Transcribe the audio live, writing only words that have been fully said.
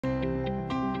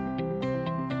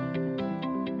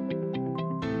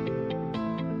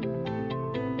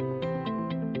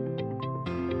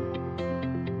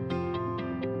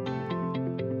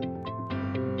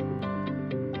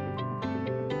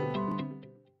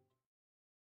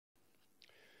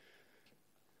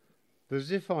The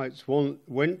Ziphites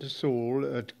went to Saul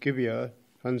at Gibeah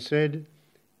and said,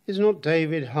 "Is not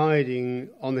David hiding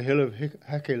on the hill of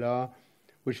Hachilah,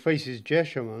 which faces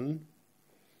Jeshimon?"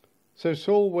 So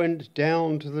Saul went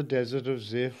down to the desert of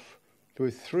Ziph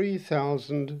with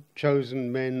 3,000 chosen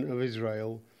men of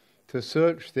Israel to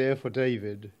search there for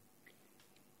David.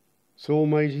 Saul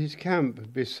made his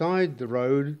camp beside the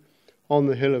road on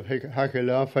the hill of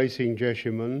Hachilah facing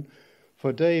Jeshimon,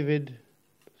 but David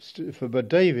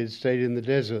stayed in the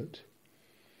desert.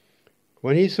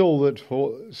 When he saw that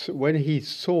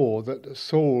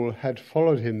Saul had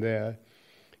followed him there,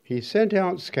 he sent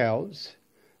out scouts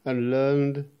and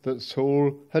learned that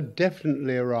Saul had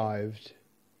definitely arrived.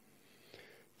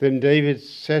 Then David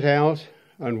set out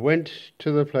and went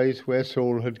to the place where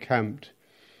Saul had camped.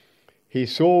 He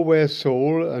saw where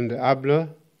Saul and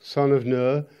Abner, son of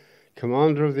Ner,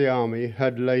 commander of the army,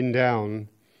 had lain down.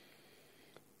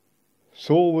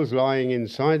 Saul was lying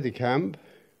inside the camp,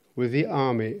 with the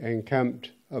army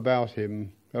encamped around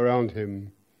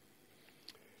him.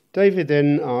 David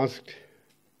then asked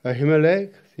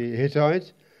Ahimelech the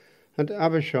Hittite and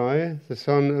Abishai, the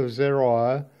son of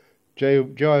Zeruiah,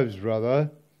 Joab's brother,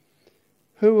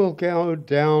 "Who will go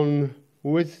down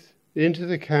into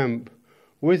the camp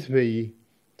with me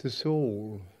to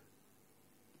Saul?"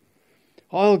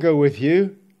 "I'll go with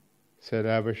you," said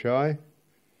Abishai.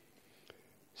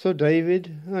 So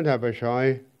David and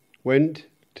Abishai went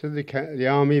to the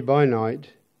army by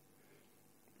night,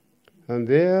 and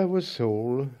there was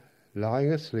Saul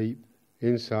lying asleep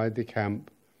inside the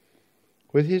camp,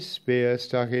 with his spear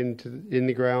stuck in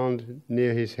the ground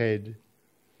near his head,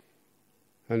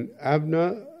 and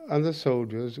Abner and the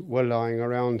soldiers were lying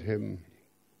around him.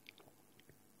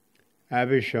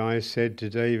 Abishai said to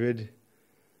David,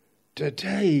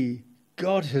 "Today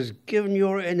God has given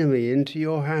your enemy into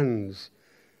your hands.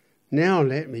 Now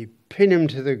let me pin him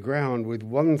to the ground with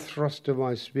one thrust of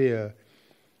my spear.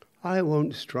 I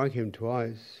won't strike him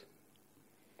twice."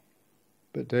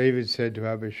 But David said to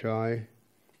Abishai,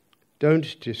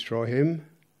 "Don't destroy him.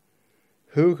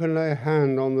 Who can lay a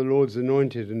hand on the Lord's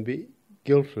anointed and be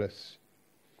guiltless?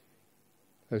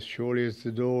 As surely as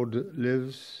the Lord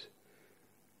lives,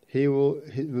 the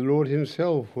Lord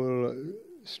himself will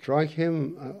strike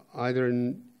him.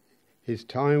 Either his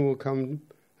time will come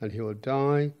and he will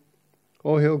die,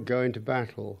 or he'll go into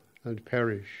battle and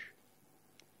perish.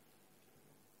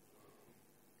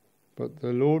 But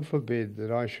the Lord forbid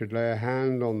that I should lay a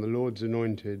hand on the Lord's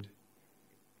anointed.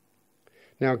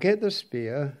 Now get the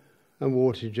spear and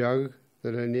water jug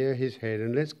that are near his head,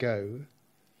 and let's go."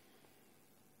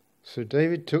 So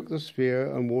David took the spear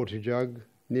and water jug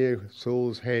near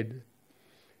Saul's head,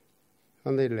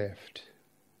 and they left.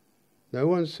 No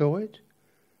one saw it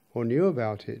or knew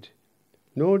about it,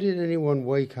 nor did anyone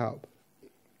wake up.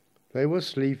 They were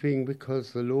sleeping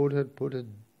because the Lord had put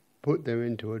them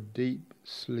into a deep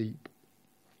sleep.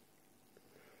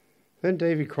 Then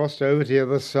David crossed over to the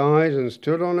other side and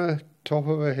stood on a top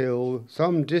of a hill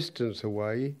some distance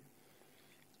away.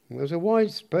 There was a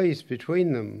wide space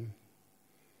between them.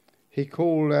 He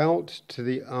called out to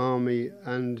the army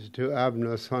and to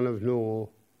Abner, son of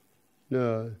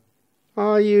Ner,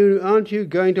 "Aren't you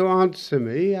going to answer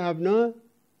me, Abner?"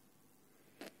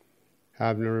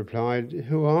 Abner replied,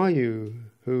 "Who are you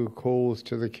who calls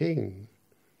to the king?"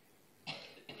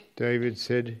 David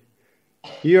said,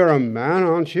 "You're a man,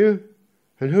 aren't you?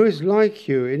 And who is like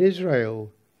you in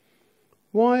Israel?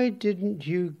 Why didn't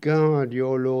you guard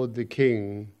your lord the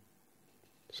king?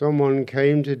 Someone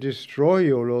came to destroy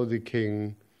your lord the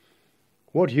king.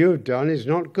 What you have done is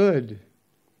not good.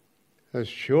 As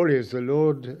surely as the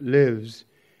Lord lives,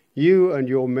 you and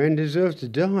your men deserve to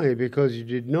die because you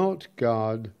did not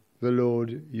guard the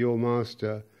Lord your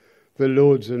master, the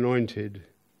Lord's anointed.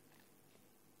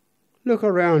 Look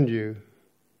around you.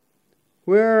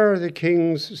 Where are the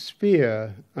king's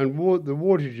spear and the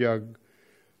water jug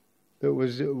that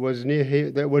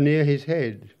were near his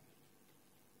head?"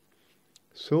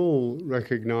 Saul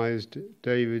recognized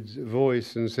David's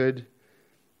voice and said,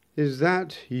 "Is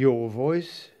that your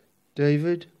voice,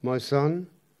 David, my son?"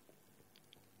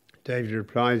 David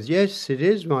replies, "Yes, it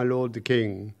is, my lord the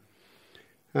king."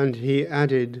 And he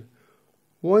added,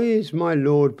 "Why is my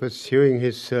lord pursuing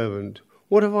his servant?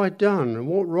 What have I done, and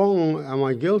what wrong am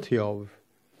I guilty of?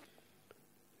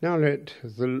 Now let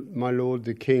my lord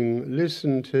the king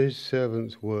listen to his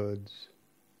servant's words.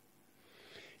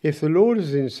 If the Lord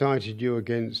has incited you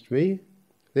against me,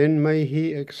 then may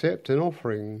he accept an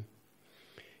offering.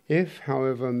 If,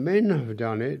 however, men have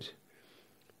done it,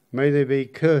 may they be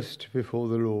cursed before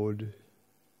the Lord.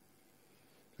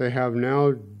 They have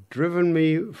now driven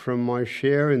me from my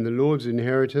share in the Lord's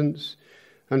inheritance,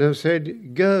 and have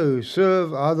said, 'Go,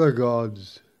 serve other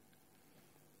gods.'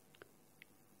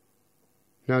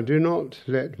 Now do not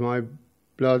let my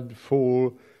blood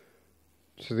fall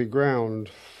to the ground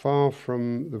far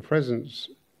from the presence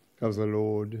of the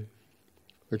Lord.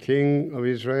 The King of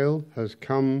Israel has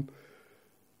come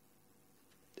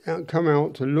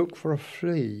out to look for a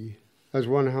flea, as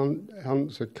one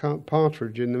hunts a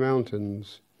partridge in the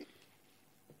mountains."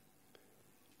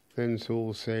 Then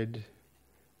Saul said,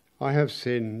 "I have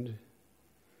sinned.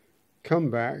 Come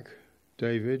back,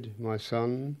 David, my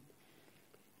son.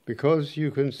 Because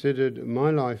you considered my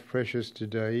life precious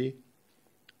today,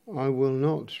 I will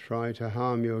not try to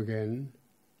harm you again.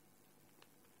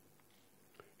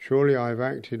 Surely I have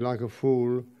acted like a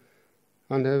fool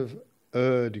and have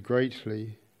erred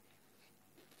greatly."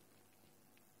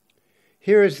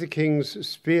 "Here is the king's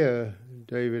spear,"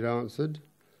 David answered.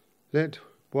 "Let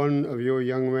one of your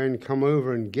young men come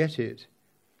over and get it.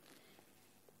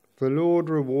 The Lord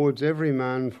rewards every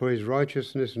man for his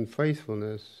righteousness and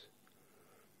faithfulness.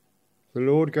 The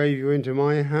Lord gave you into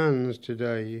my hands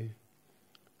today,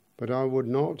 but I would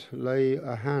not lay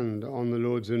a hand on the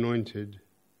Lord's anointed.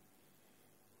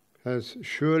 As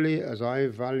surely as I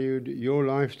valued your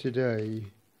life today,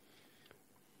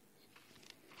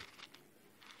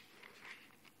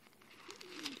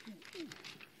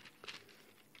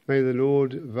 may the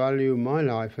Lord value my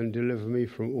life and deliver me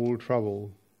from all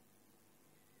trouble."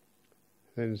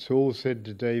 Then Saul said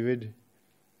to David,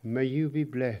 "May you be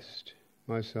blessed,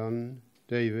 my son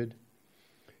David.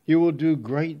 You will do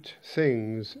great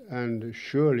things and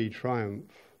surely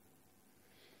triumph."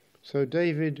 So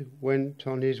David went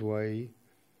on his way,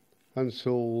 and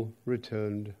Saul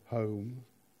returned home.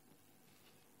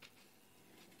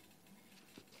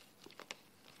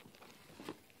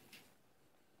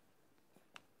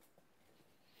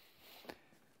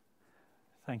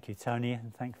 Thank you, Tony,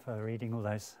 and thanks for reading all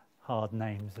those hard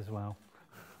names as well.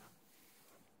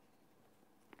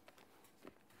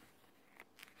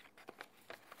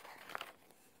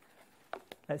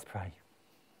 Let's pray.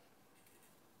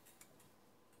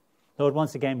 Lord,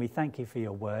 once again, we thank you for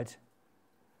your word,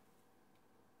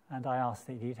 and I ask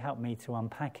that you'd help me to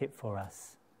unpack it for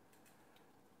us,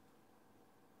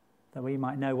 that we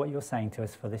might know what you're saying to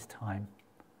us for this time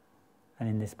and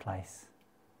in this place.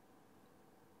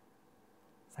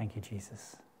 Thank you,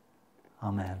 Jesus.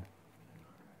 Amen.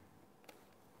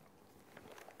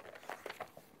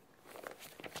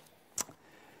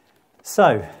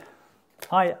 So,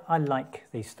 I like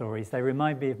these stories. They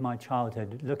remind me of my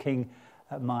childhood, looking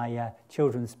at my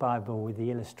children's Bible with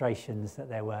the illustrations that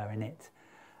there were in it,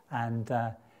 and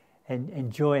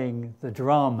enjoying the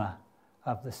drama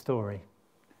of the story.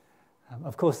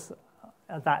 Of course,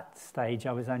 at that stage,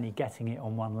 I was only getting it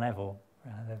on one level,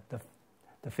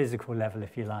 the physical level,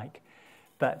 if you like.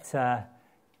 But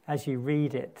as you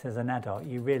read it as an adult,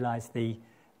 you realise the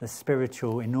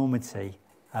spiritual enormity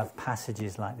of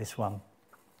passages like this one.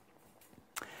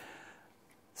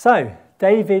 So,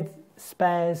 David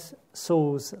spares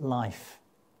Saul's life.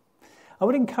 I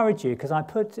would encourage you, because I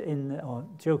put in, or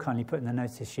Jill kindly put in the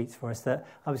notice sheets for us, that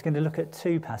I was going to look at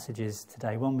two passages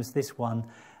today. One was this one,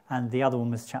 and the other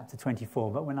one was chapter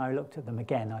 24. But when I looked at them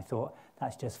again, I thought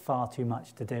that's just far too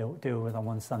much to deal with on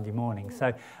one Sunday morning.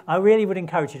 So I really would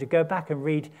encourage you to go back and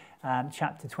read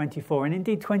chapter 24, and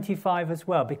indeed 25 as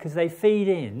well, because they feed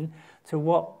in to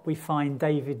what we find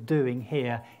David doing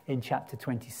here in chapter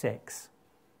 26.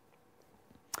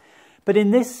 But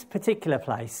in this particular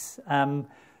place,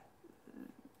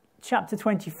 chapter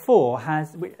 24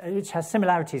 which has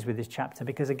similarities with this chapter,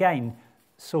 because again,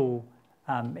 Saul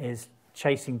is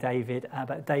chasing David,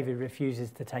 but David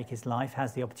refuses to take his life,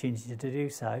 has the opportunity to do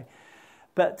so.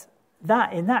 But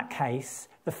in that case,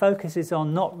 the focus is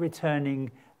on not returning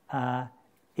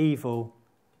good,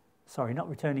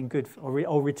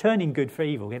 or returning good for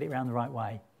evil, get it round the right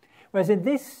way. Whereas in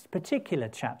this particular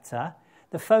chapter,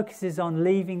 the focus is on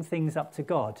leaving things up to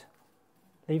God.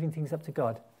 Leaving things up to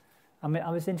God. I mean, I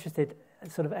was interested,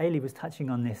 sort of Ailey was touching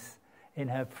on this in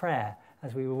her prayer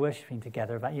as we were worshipping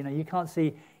together, about, you can't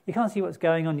see what's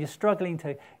going on, you're struggling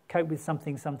to cope with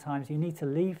something sometimes, you need to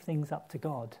leave things up to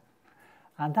God.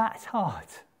 And that's hard.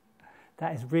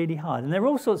 That is really hard. And there are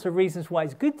all sorts of reasons why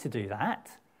it's good to do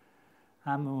that.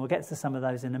 And we'll get to some of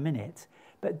those in a minute.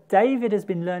 But David has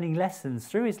been learning lessons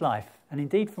through his life, and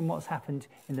indeed from what's happened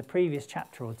in the previous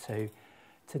chapter or two,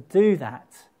 to do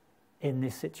that in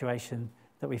this situation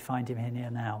that we find him in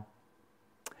here now.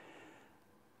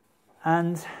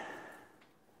 And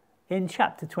in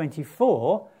chapter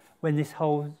 24, when this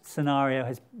whole scenario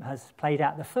has played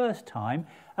out the first time,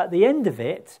 at the end of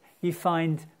it, you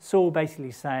find Saul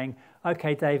basically saying,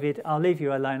 okay, David, I'll leave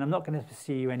you alone. I'm not going to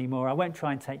pursue you anymore. I won't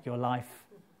try and take your life.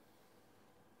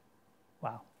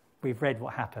 Well, we've read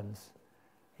what happens.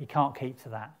 He can't keep to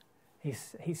that.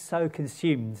 He's so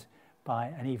consumed by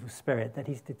an evil spirit that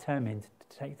he's determined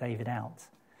to take David out.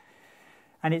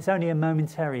 And it's only a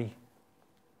momentary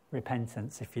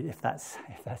repentance, if that's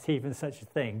even such a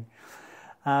thing.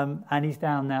 And he's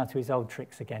down now to his old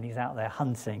tricks again. He's out there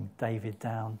hunting David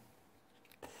down.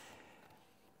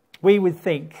 We would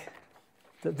think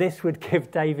that this would give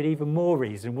David even more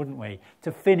reason, wouldn't we,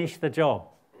 to finish the job.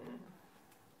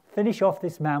 Finish off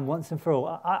this man once and for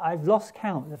all. I've lost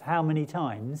count of how many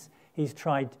times he's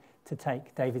tried to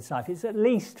take David's life. It's at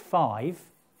least 5.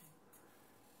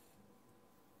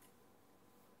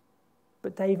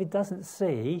 But David doesn't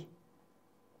see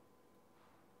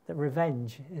that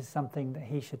revenge is something that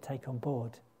he should take on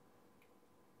board.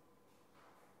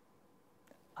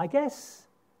 I guess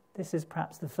this is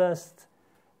perhaps the first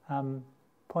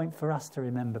point for us to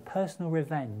remember. Personal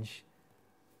revenge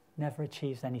never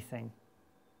achieves anything.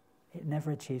 It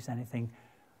never achieves anything.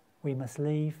 We must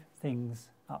leave things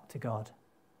up to God.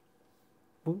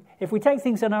 If we take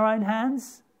things in our own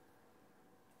hands,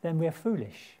 then we're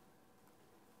foolish.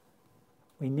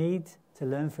 We need to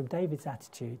learn from David's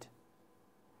attitude.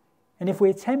 And if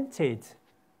we're tempted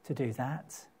to do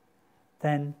that,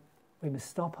 then we must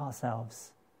stop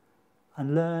ourselves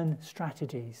and learn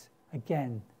strategies,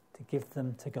 again, to give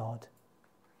them to God.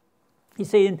 You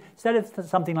see, instead of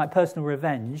something like personal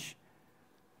revenge,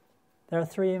 there are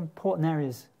 3 important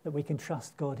areas that we can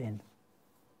trust God in.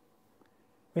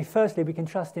 Firstly, we can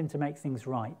trust him to make things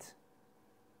right.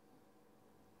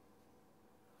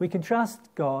 We can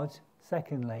trust God,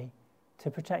 secondly, to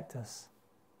protect us.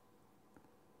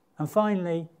 And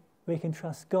finally, we can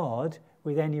trust God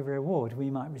with any reward we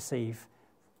might receive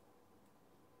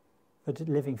for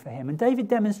living for him. And David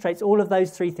demonstrates all of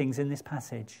those 3 things in this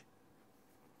passage.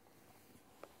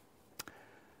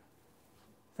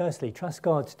 Firstly, trust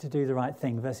God to do the right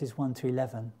thing, verses 1 to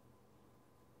 11.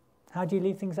 How do you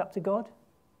leave things up to God?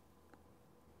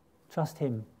 Trust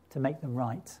him to make them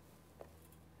right.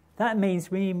 That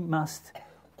means we must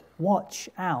watch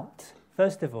out,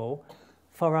 first of all,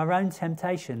 for our own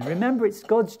temptation. Remember, it's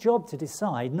God's job to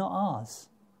decide, not ours.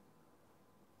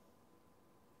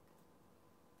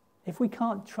 If we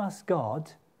can't trust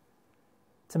God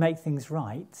to make things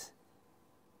right,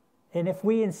 and if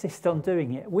we insist on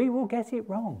doing it, we will get it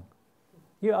wrong.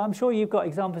 I'm sure you've got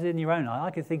examples in your own life.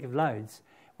 I could think of loads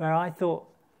where I thought,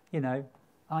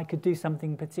 I could do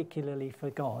something particularly for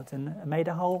God and made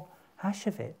a whole hash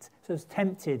of it. So I was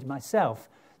tempted myself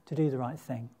to do the right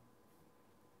thing.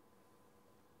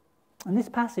 And this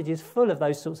passage is full of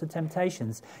those sorts of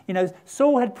temptations.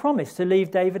 Saul had promised to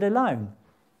leave David alone.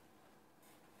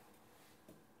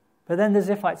 But then the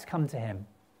Ziphites come to him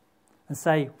and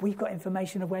say, we've got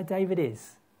information of where David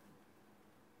is.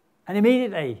 And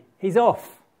immediately he's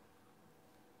off,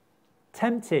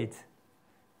 tempted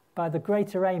by the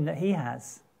greater aim that he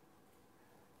has.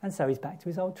 And so he's back to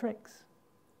his old tricks.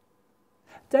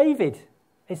 David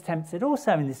is tempted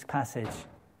also in this passage.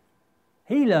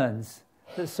 He learns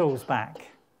that Saul's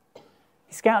back.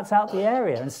 He scouts out the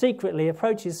area and secretly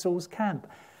approaches Saul's camp.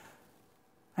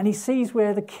 And he sees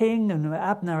where the king and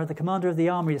Abner, the commander of the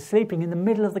army, are sleeping in the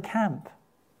middle of the camp.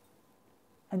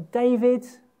 And David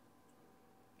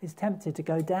is tempted to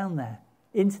go down there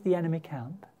into the enemy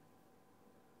camp.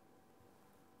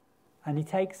 And he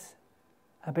takes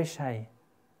Abishai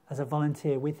as a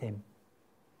volunteer with him.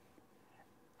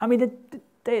 I mean,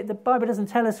 the Bible doesn't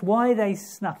tell us why they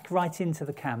snuck right into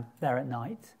the camp there at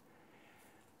night.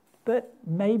 But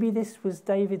maybe this was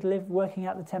David working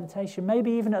out the temptation.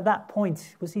 Maybe even at that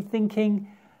point, was he thinking,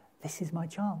 this is my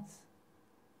chance?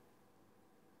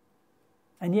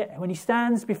 And yet, when he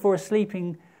stands before a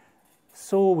sleeping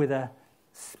Saul with a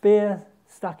spear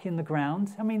stuck in the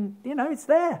ground, I mean, it's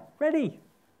there, ready.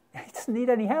 He doesn't need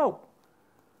any help.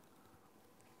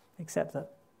 Except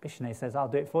that Abishai says, I'll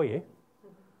do it for you.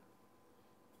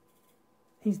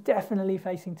 He's definitely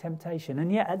facing temptation.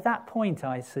 And yet at that point,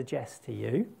 I suggest to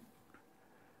you,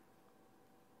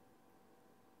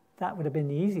 that would have been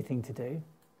the easy thing to do.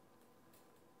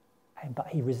 But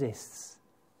he resists.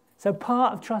 So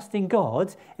part of trusting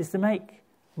God is to make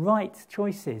right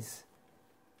choices.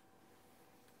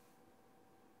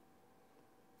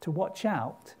 To watch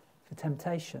out for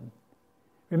temptation.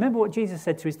 Remember what Jesus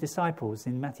said to his disciples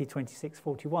in Matthew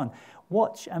 26:41.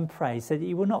 Watch and pray so that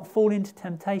you will not fall into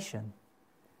temptation.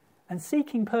 And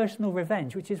seeking personal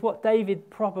revenge, which is what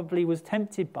David probably was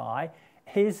tempted by,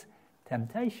 is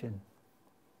temptation.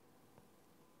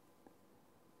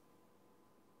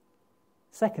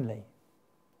 Secondly,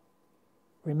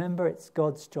 remember it's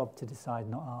God's job to decide,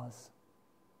 not ours.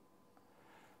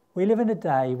 We live in a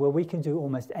day where we can do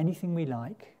almost anything we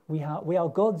like. We are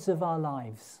gods of our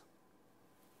lives.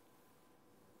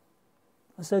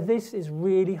 So this is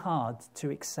really hard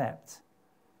to accept.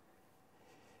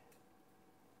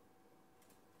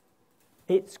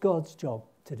 It's God's job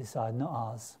to decide, not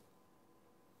ours.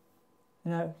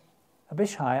 You know,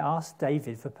 Abishai asked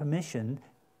David for permission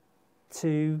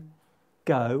to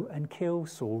go and kill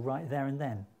Saul right there and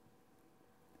then.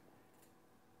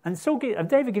 And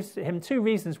David gives him two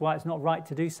reasons why it's not right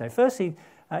to do so. Firstly,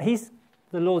 he's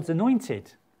the Lord's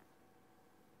anointed.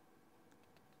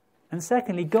 And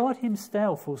secondly, God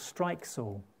himself will strike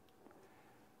Saul.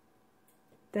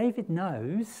 David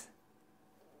knows,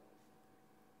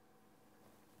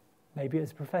 maybe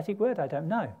it's a prophetic word, I don't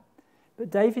know, but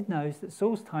David knows that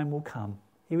Saul's time will come.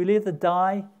 He will either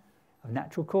die of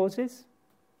natural causes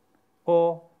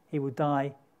or he will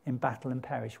die in battle and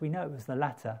perish. We know it was the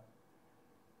latter.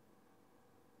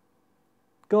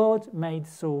 God made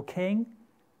Saul king,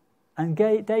 and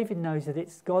David knows that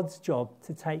it's God's job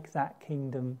to take that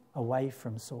kingdom away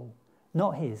from Saul,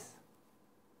 not his.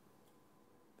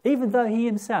 Even though he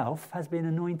himself has been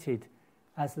anointed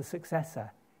as the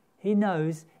successor, he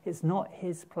knows it's not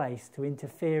his place to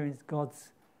interfere in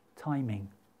God's timing.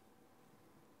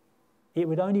 It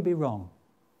would only be wrong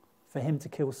for him to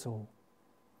kill Saul.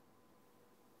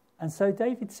 And so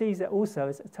David sees it also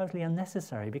as totally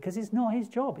unnecessary because it's not his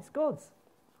job, it's God's.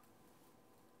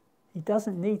 He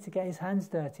doesn't need to get his hands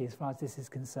dirty as far as this is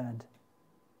concerned.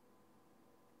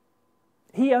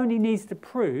 He only needs to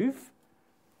prove,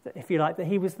 that, if you like, that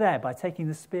he was there by taking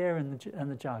the spear and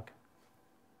the jug.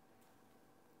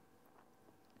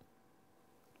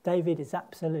 David is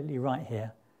absolutely right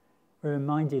here. We're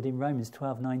reminded in Romans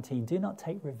 12:19, do not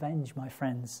take revenge, my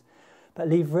friends, but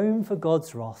leave room for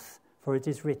God's wrath, for it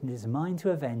is written, it is mine to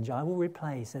avenge, I will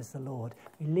repay, says the Lord.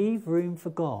 We leave room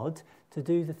for God to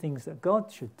do the things that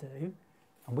God should do,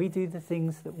 and we do the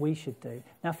things that we should do.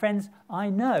 Now, friends, I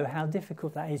know how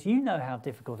difficult that is. You know how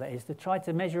difficult that is to try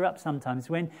to measure up sometimes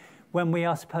when we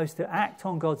are supposed to act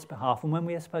on God's behalf and when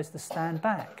we are supposed to stand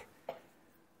back.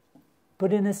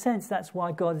 But in a sense, that's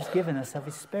why God has given us of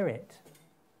his Spirit.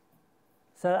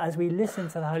 So as we listen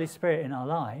to the Holy Spirit in our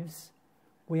lives,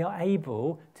 we are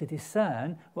able to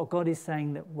discern what God is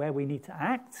saying, that where we need to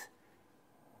act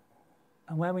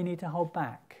and where we need to hold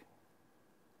back.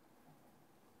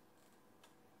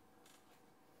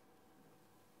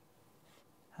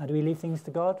 How do we leave things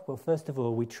to God? Well, first of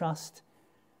all, we trust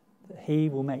that he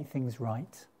will make things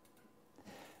right.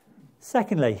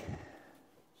 Secondly,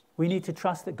 we need to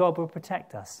trust that God will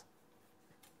protect us.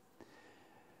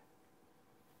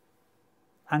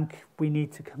 And we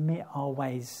need to commit our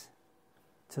ways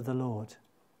to the Lord.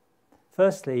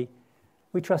 Firstly,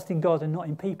 we trust in God and not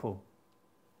in people.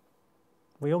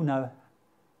 We all know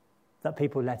that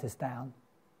people let us down.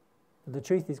 But the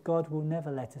truth is, God will never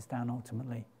let us down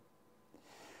ultimately.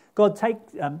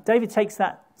 David takes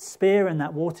that spear and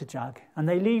that water jug, and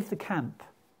they leave the camp,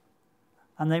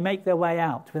 and they make their way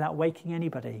out without waking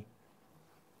anybody.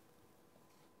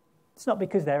 It's not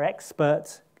because they're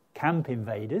expert camp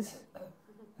invaders.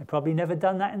 They've probably never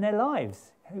done that in their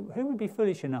lives. Who would be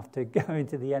foolish enough to go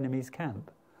into the enemy's camp?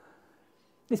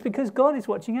 It's because God is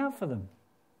watching out for them.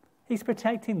 He's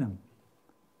protecting them.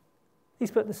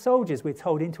 He's put the soldiers, we're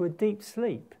told, into a deep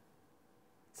sleep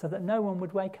so that no one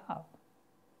would wake up.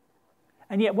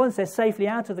 And yet once they're safely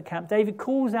out of the camp, David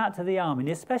calls out to the army,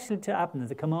 especially to Abner,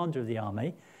 the commander of the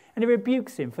army, and he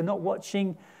rebukes him for not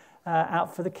watching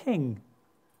out for the king.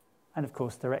 And of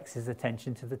course directs his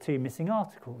attention to the 2 missing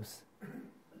articles.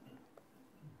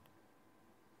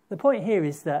 The point here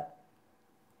is that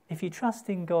if you trust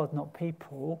in God, not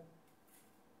people,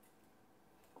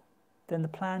 then the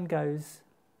plan goes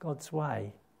God's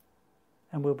way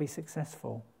and will be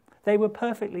successful. They were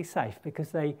perfectly safe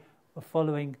because they were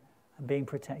following and being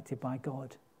protected by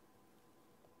God.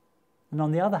 And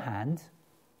on the other hand,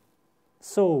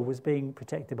 Saul was being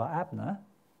protected by Abner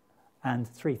and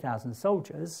 3,000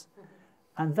 soldiers,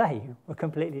 and they were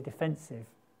completely defensive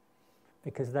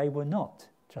because they were not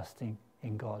trusting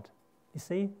in God. You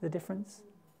see the difference?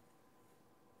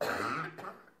 And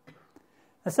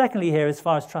secondly here, as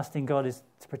far as trusting God is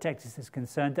to protect us is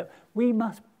concerned, that we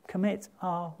must commit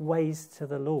our ways to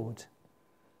the Lord.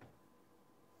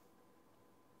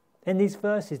 In these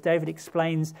verses, David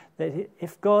explains that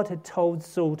if God had told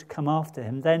Saul to come after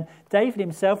him, then David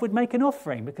himself would make an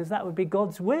offering because that would be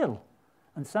God's will.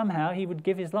 And somehow he would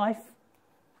give his life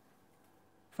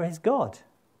for his God.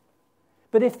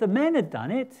 But if the men had done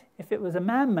it, if it was a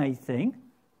man-made thing,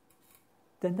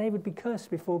 then they would be cursed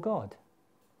before God.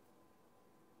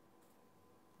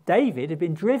 David had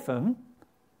been driven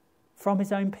from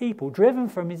his own people, driven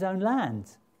from his own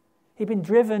land. He'd been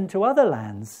driven to other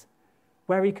lands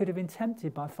where he could have been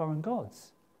tempted by foreign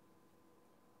gods.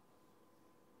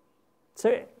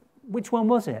 So which one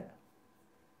was it?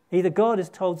 Either God has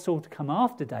told Saul to come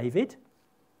after David,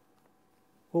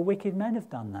 or wicked men have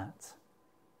done that.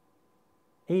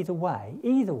 Either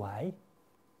way,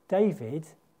 David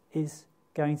is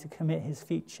going to commit his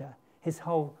future, his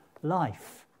whole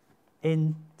life,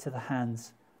 into the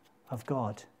hands of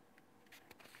God.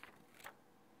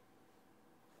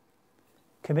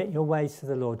 Commit your ways to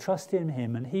the Lord. Trust in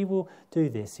him, and he will do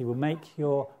this. He will make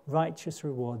your righteous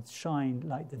rewards shine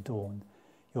like the dawn,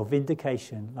 your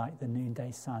vindication like the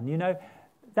noonday sun. You know,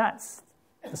 that's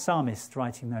the psalmist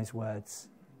writing those words.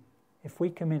 If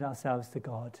we commit ourselves to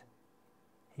God,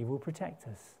 he will protect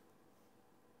us.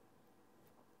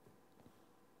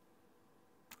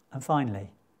 And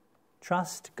finally,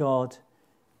 trust God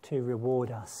to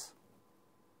reward us.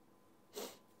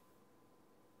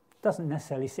 Doesn't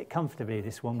necessarily sit comfortably,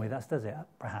 this one, with us, does it?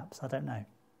 Perhaps, I don't know.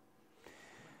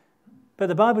 But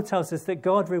the Bible tells us that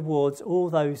God rewards all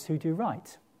those who do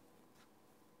right.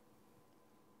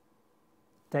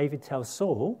 David tells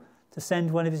Saul to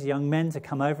send one of his young men to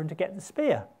come over and to get the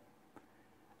spear.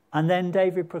 And then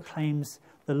David proclaims,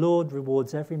 the Lord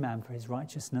rewards every man for his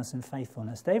righteousness and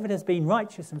faithfulness. David has been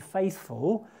righteous and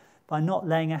faithful by not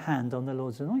laying a hand on the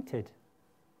Lord's anointed.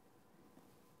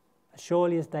 As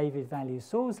surely as David values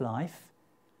Saul's life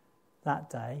that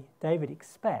day, David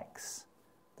expects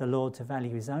the Lord to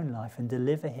value his own life and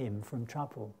deliver him from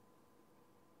trouble.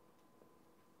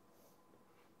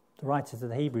 The writer to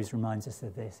the Hebrews reminds us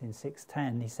of this in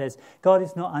 6:10. He says, God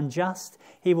is not unjust.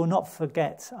 He will not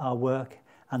forget our work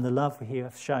and the love we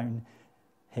have shown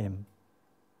him,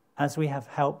 as we have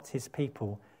helped his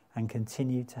people and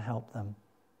continue to help them.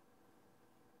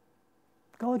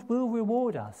 God will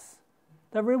reward us.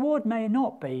 The reward may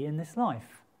not be in this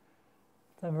life.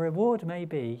 The reward may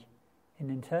be in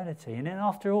eternity. And then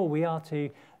after all, we are to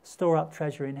store up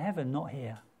treasure in heaven, not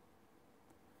here.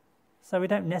 So we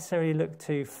don't necessarily look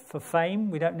for fame.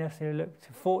 We don't necessarily look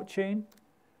to fortune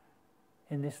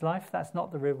in this life. That's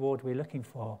not the reward we're looking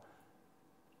for.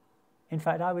 In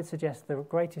fact, I would suggest the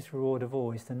greatest reward of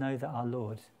all is to know that our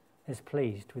Lord is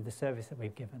pleased with the service that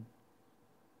we've given.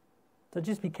 So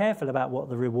just be careful about what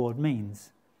the reward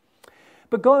means.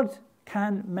 But God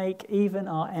can make even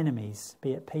our enemies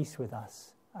be at peace with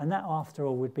us. And that, after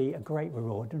all, would be a great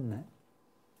reward, wouldn't it?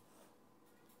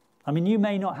 I mean, you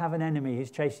may not have an enemy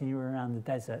who's chasing you around the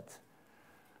desert,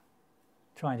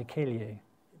 trying to kill you.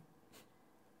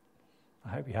 I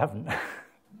hope you haven't.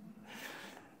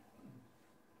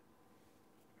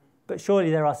 But surely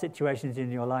there are situations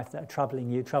in your life that are troubling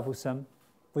you, troublesome.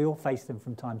 We all face them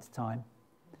from time to time.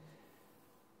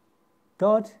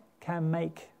 God can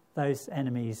make those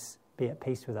enemies be at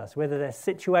peace with us, whether they're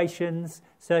situations,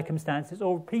 circumstances,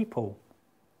 or people.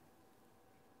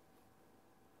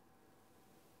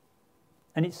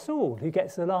 And it's Saul who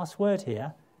gets the last word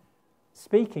here,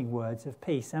 speaking words of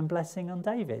peace and blessing on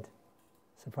David,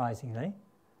 surprisingly.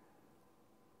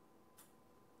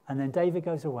 And then David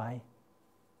goes away,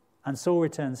 and Saul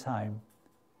returns home.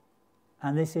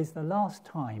 And this is the last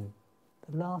time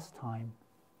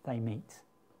they meet.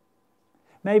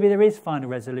 Maybe there is final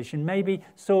resolution. Maybe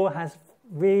Saul has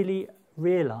really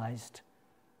realised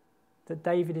that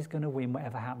David is going to win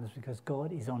whatever happens because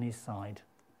God is on his side.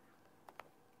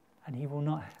 And he will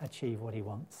not achieve what he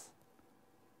wants.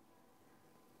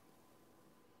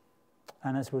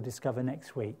 And as we'll discover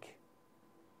next week,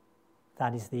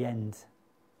 that is the end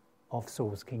of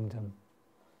Saul's kingdom.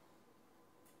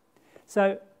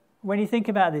 So when you think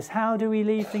about this, how do we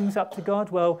leave things up to God?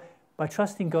 Well, by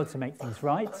trusting God to make things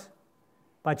right,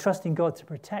 by trusting God to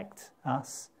protect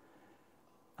us,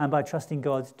 and by trusting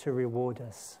God to reward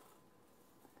us.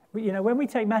 You know, when we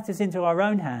take matters into our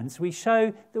own hands, we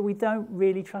show that we don't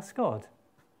really trust God.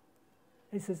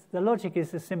 The logic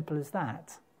is as simple as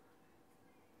that.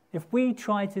 If we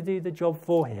try to do the job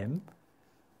for him,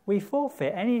 we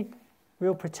forfeit any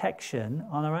real protection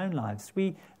on our own lives.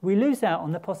 We lose out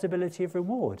on the possibility of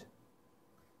reward.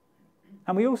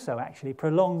 And we also actually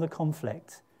prolong the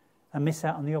conflict and miss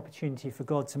out on the opportunity for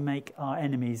God to make our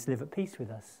enemies live at peace with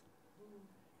us.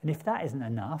 And if that isn't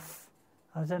enough,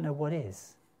 I don't know what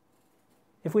is.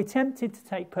 If we're tempted to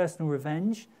take personal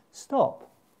revenge, stop.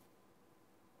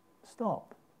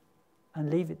 Stop.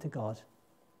 And leave it to God.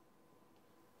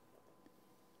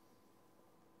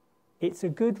 It's a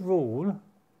good rule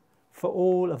for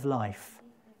all of life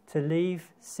to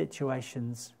leave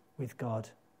situations with God.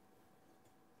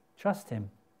 Trust him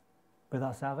with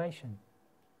our salvation,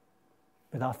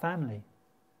 with our family,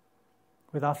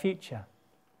 with our future,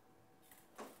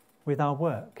 with our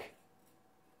work,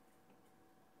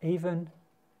 even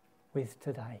with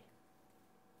today.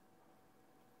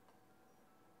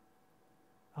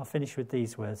 I'll finish with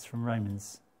these words from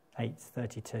Romans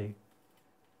 8:32.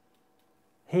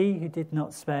 He who did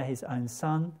not spare his own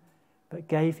son, but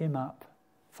gave him up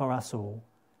for us all,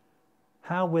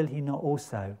 how will he not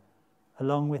also,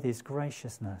 along with his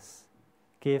graciousness,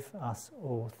 give us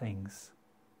all things?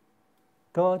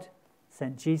 God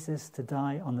sent Jesus to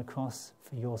die on the cross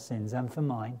for your sins and for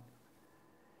mine.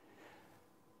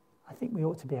 I think we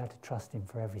ought to be able to trust him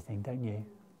for everything, don't you?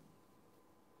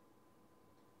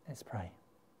 Let's pray.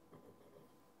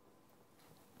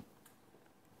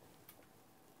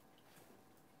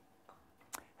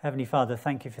 Heavenly Father,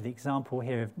 thank you for the example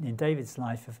here in David's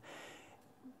life of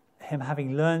him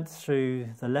having learnt through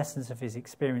the lessons of his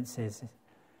experiences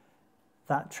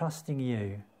that trusting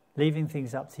you, leaving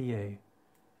things up to you,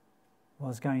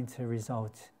 was going to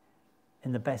result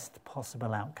in the best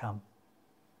possible outcome.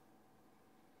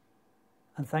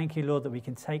 And thank you, Lord, that we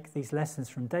can take these lessons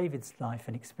from David's life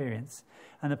and experience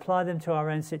and apply them to our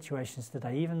own situations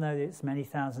today, even though it's many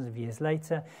thousands of years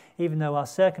later, even though our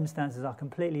circumstances are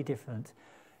completely different.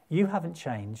 You haven't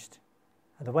changed,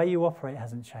 and the way you operate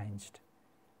hasn't changed,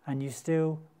 and you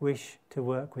still wish to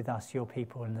work with us, your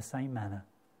people, in the same manner.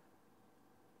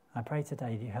 I pray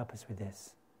today that you help us with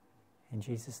this. In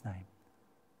Jesus' name,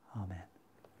 amen.